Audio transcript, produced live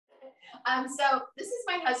So this is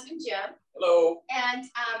my husband, Jim. Hello. And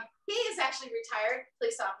he is actually retired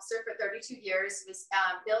police officer for 32 years. He was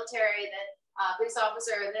military, then police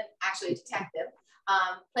officer, and then actually a detective,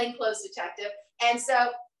 plainclothes detective. And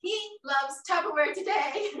so he loves Tupperware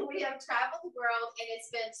today. We have traveled the world, and it's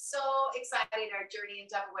been so exciting, our journey in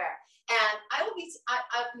Tupperware. And I'll be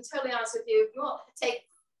totally honest with you, it won't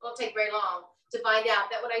take very long to find out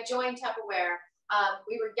that when I joined Tupperware,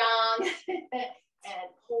 we were young and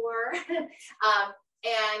poor.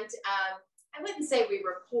 I wouldn't say we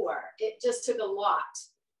were poor. It just took a lot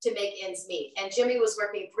to make ends meet. And Jimmy was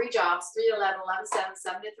working 3 jobs, 3 to 11, 11 to 7,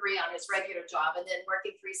 7 to 3 on his regular job, and then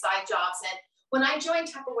working 3 side jobs. And when I joined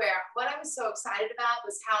Tupperware, what I was so excited about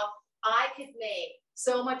was how I could make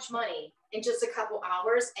so much money in just a couple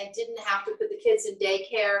hours and didn't have to put the kids in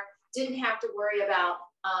daycare, didn't have to worry about,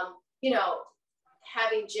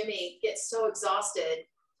 having Jimmy get so exhausted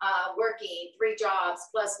working 3 jobs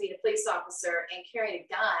plus being a police officer and carrying a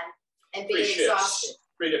gun and being exhausted.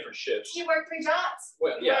 3 different shifts. You worked 3 jobs.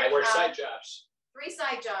 Well, yeah, I work side jobs. 3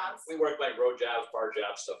 side jobs. We work like road jobs, bar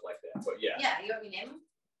jobs, stuff like that. But yeah. Yeah, you want me to name them?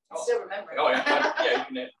 I still remember. Oh yeah, yeah. You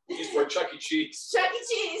can name. You used to work Chuck E. Cheese. Chuck E.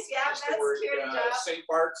 Cheese, yeah, that's security job. St.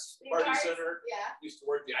 Bart's Party Center. Yeah. Used to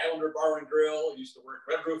work the Islander Bar and Grill. Used to work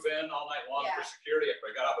Red Roof Inn all night long for security. I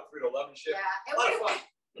got off at 3 to 11 shift. Yeah. A lot of fun.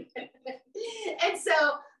 And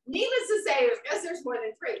so, needless to say, because there's more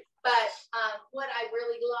than 3, but what I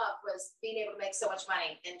really loved was being able to make so much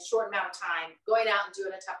money in a short amount of time, going out and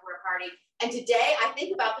doing a Tupperware party. And today, I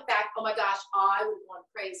think about the fact, oh my gosh, I would have gone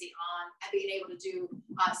crazy on being able to do,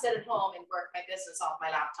 sit at home and work my business off my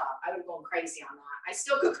laptop. I would have gone crazy on that. I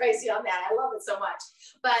still go crazy on that. I love it so much.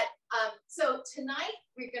 But so tonight,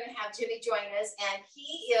 we're going to have Jimmy join us, and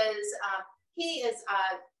he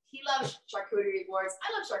loves charcuterie boards. I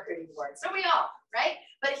love charcuterie boards. So we all, right?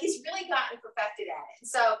 But he's really gotten perfected at it.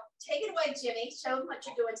 So take it away, Jimmy. Show them what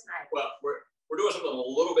you're doing tonight. Well, we're doing something a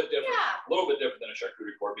little bit different. Yeah. A little bit different than a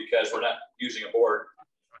charcuterie board because we're not using a board.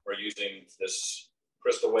 We're using this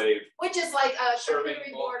crystal wave. Which is like a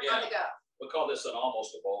charcuterie board on the go. We'll call this an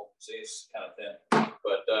almost a bowl. See, it's kind of thin.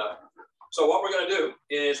 But so what we're going to do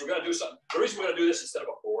is we're going to do something. The reason we're going to do this instead of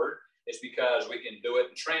a board is because we can do it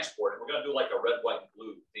and transport it. We're going to do like a red, white, and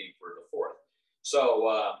blue theme for the 4th. So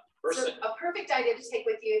a perfect idea to take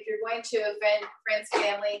with you if you're going to a friend's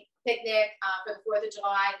family picnic for the 4th of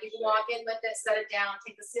July. You can walk in with it, set it down,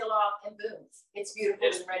 take the seal off, and boom, it's beautiful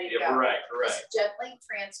and ready to go. Correct. Just gently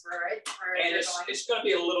transfer it. And it's going to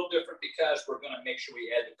be a little different because we're going to make sure we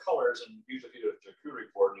add the colors. And usually, if you do a charcuterie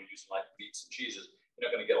board and you're using like meats and cheeses, you're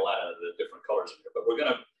not going to get a lot of the different colors in here. But we're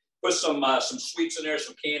going to put some sweets in there,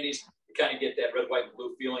 some candies to kind of get that red, white, and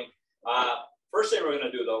blue feeling. First thing we're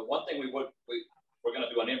going to do, though, one thing we're going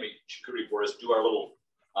to do on every charcuterie board is do our little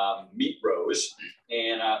meat rows.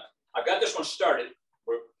 And I've got this one started.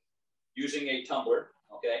 We're using a tumbler,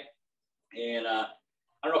 okay? And I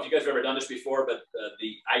don't know if you guys have ever done this before, but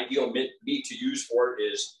the ideal meat to use for it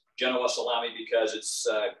is Genoa salami because it's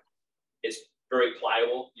very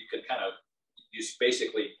pliable. You can kind of just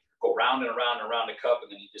basically go round and around and around the cup,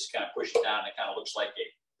 and then you just kind of push it down, and it kind of looks like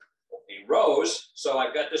a rose. So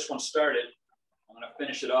I've got this one started. I'm going to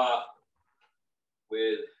finish it off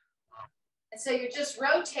with. And so you're just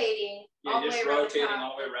rotating all the way around the top,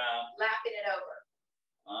 all the way around, lapping it over.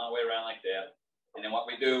 All the way around like that. And then what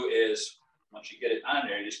we do is, once you get it on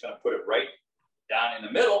there, you're just going to put it right down in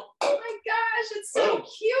the middle. Oh my gosh, it's so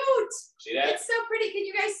cute. See that? It's so pretty. Can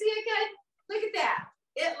you guys see it good? Look at that.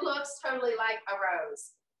 It looks totally like a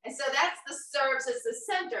rose. And so that's serves as the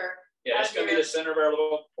center. Yeah, that's going to be the center of our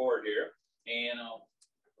little board here. And I'll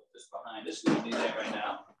put this behind us. We don't need that right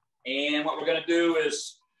now. And what we're going to do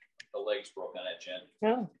is, the legs broke on that, Jen.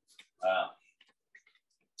 Oh.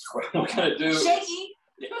 What we're going to do. Shaky.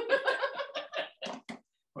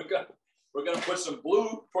 We're going to put some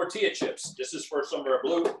blue tortilla chips. This is for some of our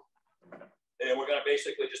blue. And we're going to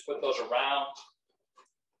basically just put those around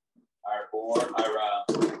our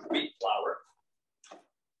wheat flour.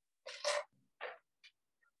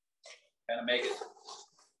 Kind of make it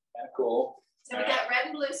kind of cool. So we got red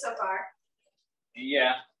and blue so far.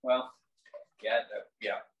 Yeah, well, yeah,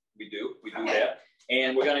 we do that.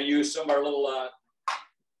 And we're going to use some of our little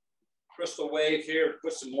crystal wave here,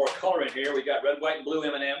 put some more color in here. We got red, white, and blue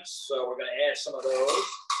M&Ms, so we're going to add some of those.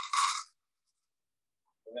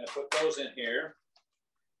 We're going to put those in here.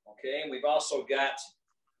 Okay, and we've also got,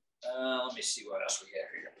 let me see what else we have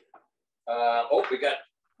here. We got,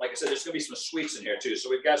 like I said, there's going to be some sweets in here too. So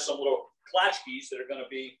we've got some little klatchkis that are going to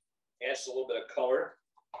be, add a little bit of color,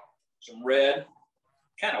 some red,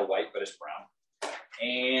 kind of white, but it's brown.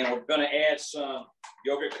 And we're going to add some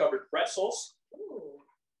yogurt-covered pretzels. Ooh.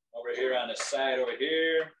 Over over here on the side over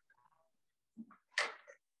here.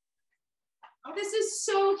 Oh, this is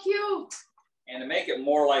so cute. And to make it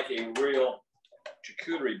more like a real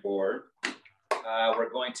charcuterie board, we're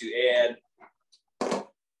going to add,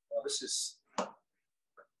 well,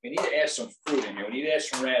 we need to add some fruit in here. We need to add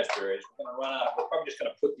some raspberries. We're going to run out. We're probably just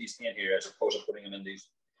going to put these in here as opposed to putting them in these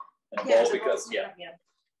bowls because,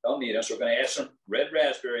 don't need them. So we're going to add some red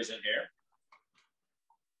raspberries in here.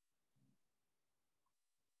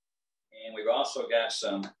 And we've also got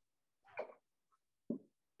some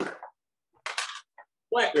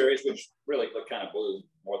blackberries, which really look kind of blue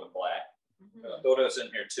more than black. Throw those in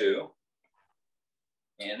here too.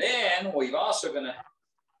 And then we've also going to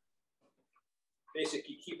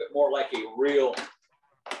basically keep it more like a real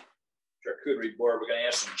charcuterie board. We're going to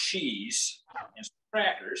add some cheese and some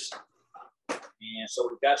crackers. And so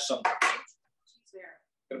we've got some,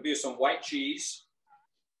 going to do some white cheese.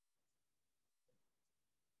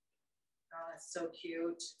 Oh, that's so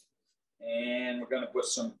cute. And we're going to put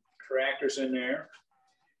some crackers in there.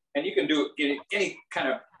 And you can do any kind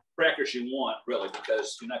of crackers you want, really,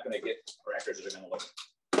 because you're not going to get crackers that are going to look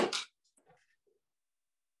like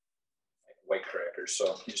white crackers.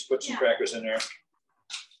 So you just put some crackers in there.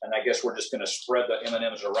 And I guess we're just going to spread the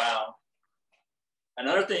M&Ms around.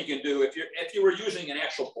 Another thing you can do, if you were using an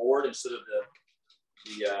actual board instead of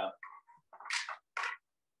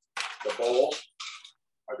the bowl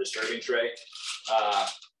or the serving tray,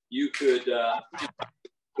 you could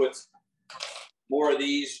put more of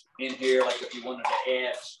these in here. Like if you wanted to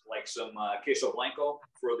add like some queso blanco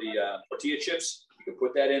for the tortilla chips, you could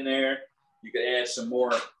put that in there. You could add some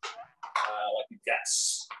more, like we've got,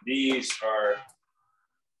 these are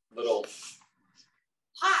little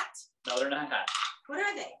hot. No, they're not hot. What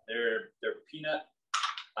are they? They're peanut,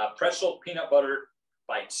 pretzel peanut butter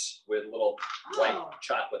bites with little white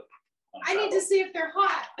chocolate on top. I need to see if they're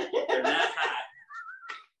hot. They're not hot.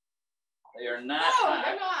 They are not hot.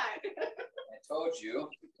 They're not. I told you.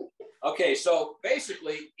 Okay, so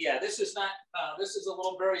basically, yeah, this is not, this is a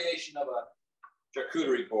little variation of a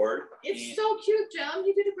charcuterie board. It's so cute, Jim.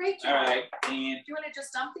 You did a great job. All right. And do you want to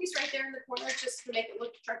just dump these right there in the corner just to make it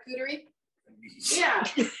look charcuterie? Yeah.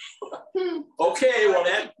 Okay, well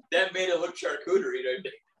that made it look charcuterie,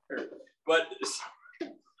 but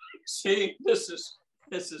see, this is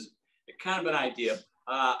kind of an idea.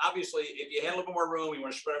 Obviously, if you had a little more room, you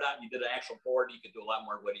want to spread it out, and you did an actual board, you could do a lot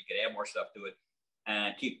more with it. You could add more stuff to it,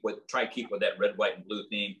 and try to keep with that red, white, and blue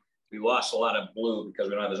theme. We lost a lot of blue because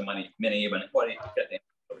we don't have as many even. What do you got that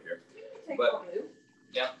over here? But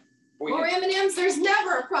yeah. More M&Ms. There's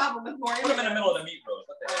never a problem with more M&Ms. Put them in the middle of the meat roads.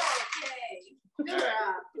 What the heck? Okay. All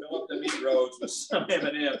right. Fill up the meat roads with some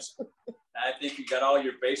M&Ms. I think you got all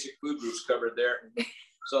your basic food groups covered there.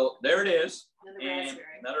 So there it is.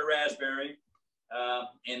 Another raspberry.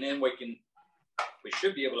 And then we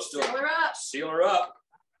should be able to still seal her up.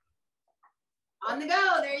 On the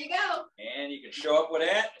go. There you go. And you can show up with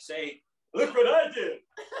that and say, look what I did.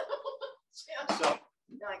 So,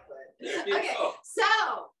 not good. Okay. So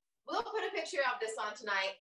we'll put a picture of this on tonight.